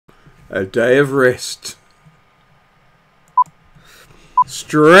a day of rest.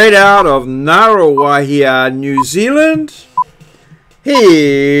 Straight out of Ngaruawahia, New Zealand,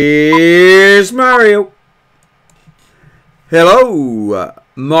 here's Maurieo. Hello,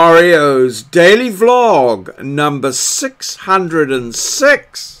 Maurieos daily vlog number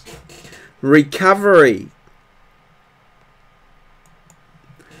 606, recovery.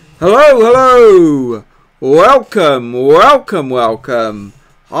 Hello, welcome.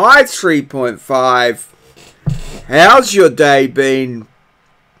 Hi 3.5, how's your day been?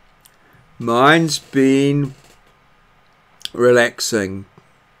 Mine's been relaxing,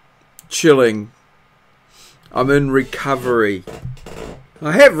 chilling. I'm in recovery.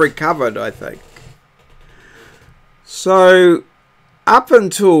 I have recovered, I think. So, up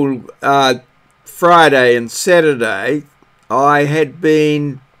until Friday and Saturday, I had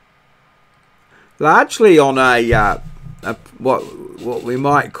been largely on a what we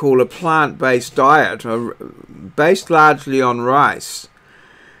might call a plant-based diet, based largely on rice.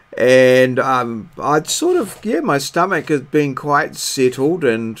 And I'd sort of, my stomach had been quite settled,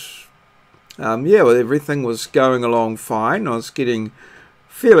 and well, everything was going along fine. I was feeling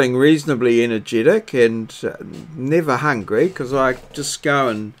reasonably energetic and never hungry, because I just go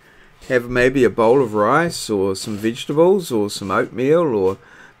and have maybe a bowl of rice or some vegetables or some oatmeal or a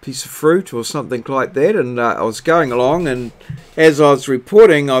piece of fruit or something like that. And I was going along, and as I was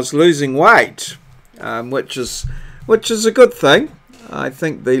reporting, I was losing weight, which is a good thing. I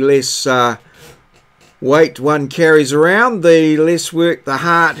think the less weight one carries around, the less work the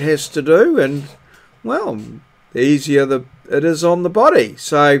heart has to do, and, well, the easier it is on the body.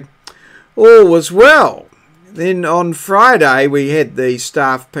 So, all was well. Then on Friday, we had the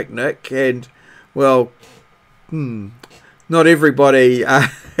staff picnic, and, well, not everybody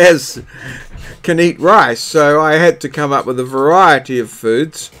can eat rice, so I had to come up with a variety of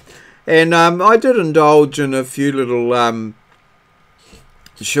foods. And I did indulge in a few little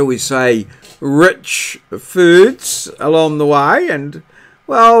shall we say, rich foods along the way. And,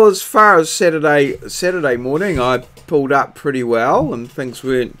 well, as far as Saturday morning, I pulled up pretty well, and things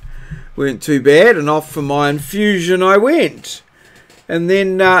weren't too bad, and off for my infusion I went. And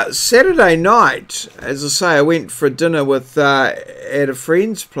then Saturday night, as I say, I went for dinner with at a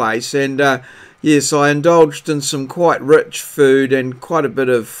friend's place, and yes, I indulged in some quite rich food and quite a bit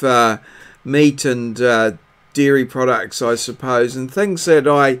of meat and dairy products, I suppose, and things that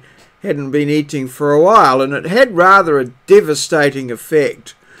I hadn't been eating for a while, and it had rather a devastating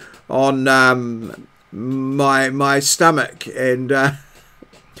effect on my stomach. And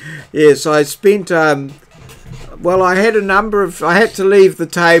yes, I spent well, I had to leave the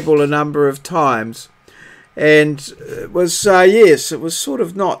table a number of times, and it was yes, it was sort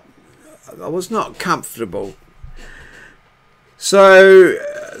of not, I was not comfortable. So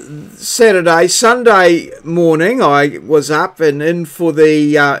Sunday morning, I was up and in for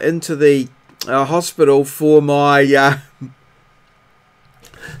the into the hospital for my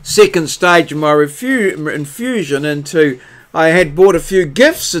second stage of my infusion. I had bought a few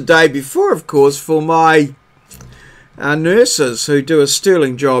gifts the day before, of course, for my nurses who do a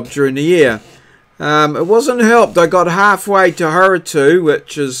sterling job during the year. It wasn't helped. I got halfway to Harutu,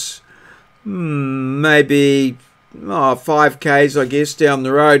 which is maybe 5 k's, I guess, down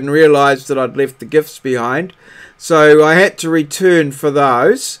the road, and realised that I'd left the gifts behind. So I had to return for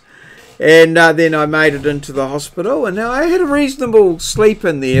those. And then I made it into the hospital, and now I had a reasonable sleep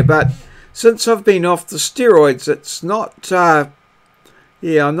in there, but since I've been off the steroids, it's not,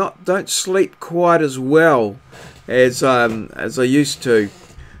 don't sleep quite as well as I used to.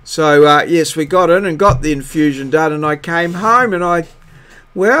 So yes, we got in and got the infusion done, and I came home, and I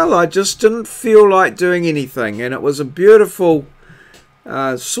just didn't feel like doing anything. And it was a beautiful,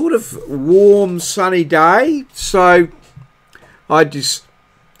 sort of warm, sunny day. So I just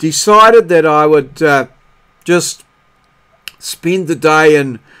decided that I would just spend the day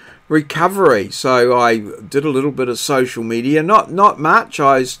in recovery. So I did a little bit of social media, not much.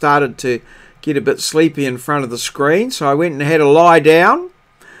 I started to get a bit sleepy in front of the screen, so I went and had a lie down,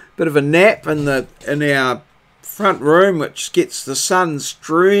 bit of a nap in our front room, which gets the sun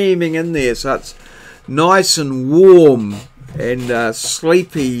streaming in there, so it's nice and warm and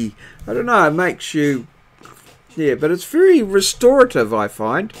sleepy. I don't know, it makes you, but it's very restorative, I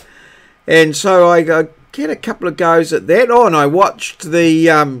find. And so I get a couple of goes at that. And I watched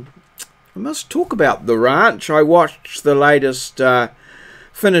I must talk about The Ranch. I watched the latest,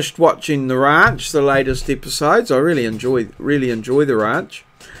 finished watching The Ranch, the latest episodes. I really enjoy The Ranch.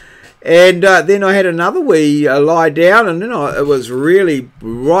 And then I had another wee lie down, and then it was really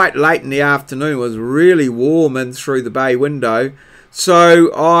right late in the afternoon. It was really warm in through the bay window,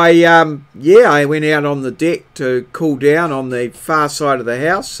 So I went out on the deck to cool down on the far side of the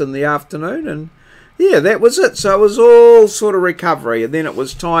house in the afternoon, and yeah, that was it. So it was all sort of recovery, and then it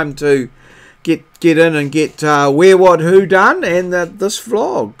was time to get in and get Where, What, Who done, and this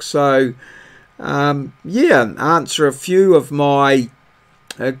vlog. So yeah, answer a few of my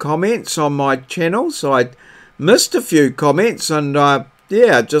comments on my channel. So I missed a few comments, and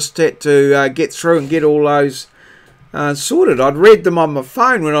yeah, just had to get through and get all those sorted. I'd read them on my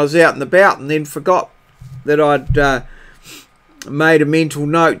phone when I was out and about, and then forgot that I'd made a mental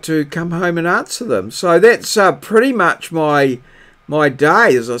note to come home and answer them. So that's pretty much my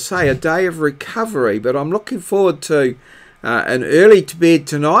day, as I say, a day of recovery. But I'm looking forward to an early to bed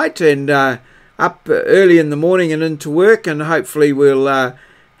tonight, and up early in the morning and into work, and hopefully we'll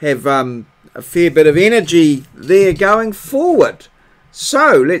have a fair bit of energy there going forward.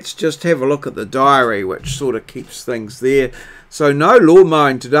 So let's just have a look at the diary, which sort of keeps things there. So no lawn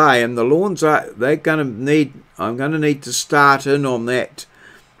mowing today, and the lawns I'm going to need to start in on that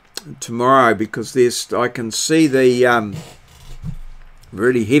tomorrow, because I can see the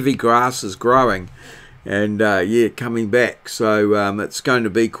really heavy grass is growing, and yeah, coming back. So it's going to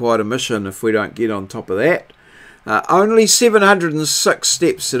be quite a mission if we don't get on top of that. Only 706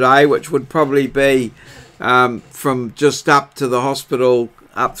 steps today, which would probably be from just up to the hospital,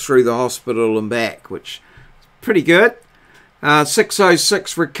 up through the hospital and back, which is pretty good.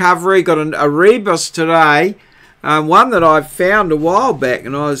 606 recovery. Got a rebus today, one that I found a while back,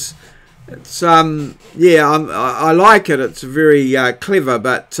 and yeah, I like it. It's very clever,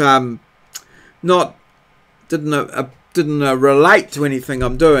 but didn't relate to anything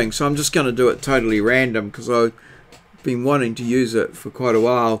I'm doing, so I'm just going to do it totally random, because I've been wanting to use it for quite a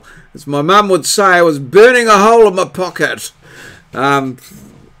while. As my mum would say, I was burning a hole in my pocket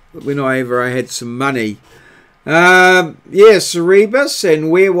whenever I had some money. Yeah, Cerebus and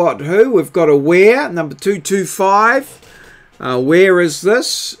Where, What, Who. We've got a Where, number 225. Where is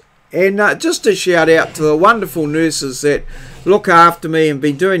this? And just a shout out to the wonderful nurses that look after me and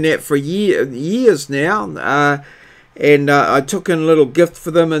been doing that for years now. And I took in a little gift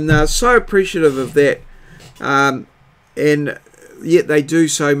for them, and so appreciative of that. And yet they do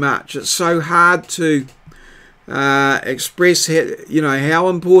so much. It's so hard to express, how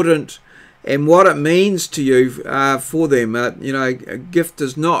important and what it means to you for them. A gift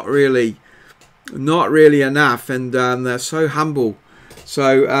is not really enough, and they're so humble.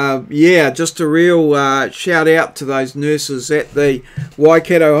 So yeah, just a real shout out to those nurses at the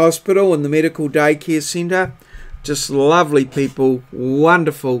Waikato Hospital and the Medical Daycare Centre. Just lovely people,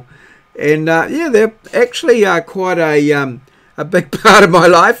 wonderful. And yeah, they're actually quite a big part of my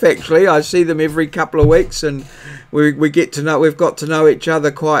life. Actually, I see them every couple of weeks, and we've got to know each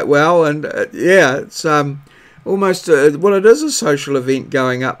other quite well. And yeah, it's almost well, it is a social event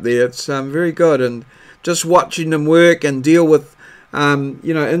going up there. It's very good, and just watching them work and deal with,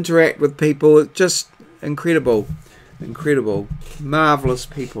 interact with people. It's just incredible, marvelous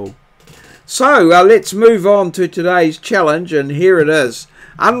people. So let's move on to today's challenge, and here it is.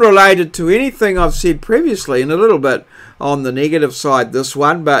 Unrelated to anything I've said previously, and a little bit on the negative side, this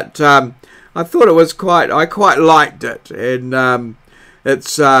one, but I thought it was I quite liked it, and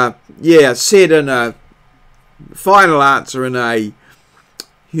it's yeah, said in a final answer in a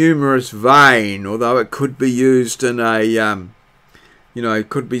humorous vein, although it could be used in a it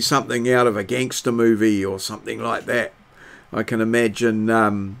could be something out of a gangster movie or something like that. I can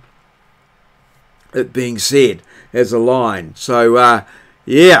imagine it being said as a line. So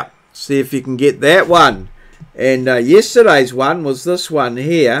yeah, see if you can get that one. And yesterday's one was this one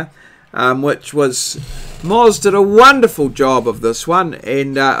here, which was, Moz did a wonderful job of this one,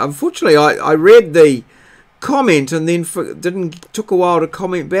 and unfortunately I read the comment and then took a while to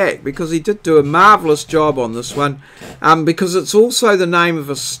comment back, because he did do a marvellous job on this one, because it's also the name of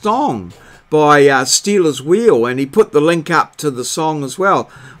a song by Steelers Wheel, and he put the link up to the song as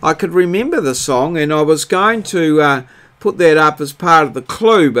well. I could remember the song, and I was going to put that up as part of the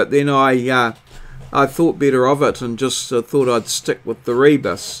clue, but then I thought better of it and just thought I'd stick with the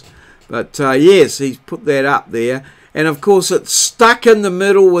rebus. But yes, he's put that up there, and of course it's stuck in the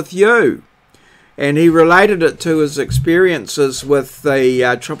middle with you, and he related it to his experiences with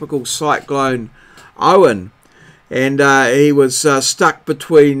the tropical cyclone Owen. And he was stuck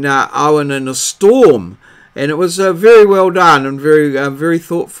between Owen and a storm, and it was very well done and very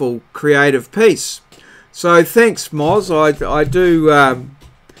thoughtful, creative piece. So thanks, Moz. I do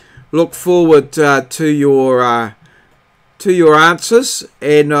look forward to your answers,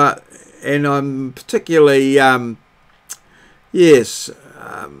 and I'm particularly yes,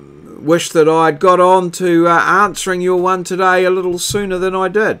 wish that I'd got on to answering your one today a little sooner than I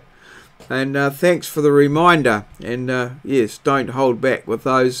did. And thanks for the reminder. And yes, don't hold back with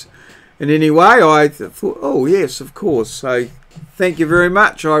those in any way. I thought, oh yes, of course. So thank you very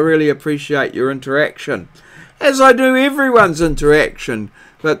much. I really appreciate your interaction, as I do everyone's interaction.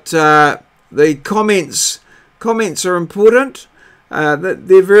 But the comments are important.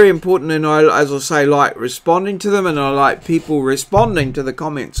 They're very important, and I, as I say, like responding to them, and I like people responding to the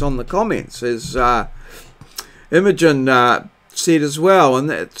comments on the comments, as Imogen said as well. And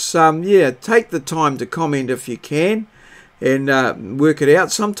that's yeah, take the time to comment if you can, and work it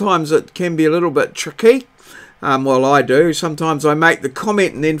out. Sometimes it can be a little bit tricky. Well, I do. Sometimes I make the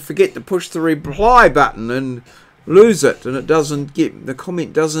comment and then forget to push the reply button and lose it, and the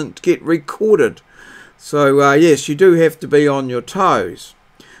comment doesn't get recorded. So yes, you do have to be on your toes.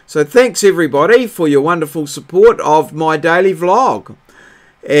 So thanks everybody for your wonderful support of my daily vlog,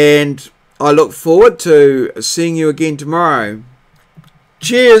 and I look forward to seeing you again tomorrow.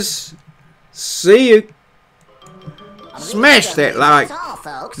 Cheers. See you. Smash that like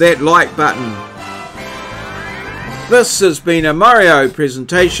button. This has been a maureo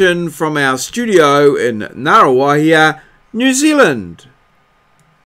presentation from our studio in Ngaruawahia, New Zealand.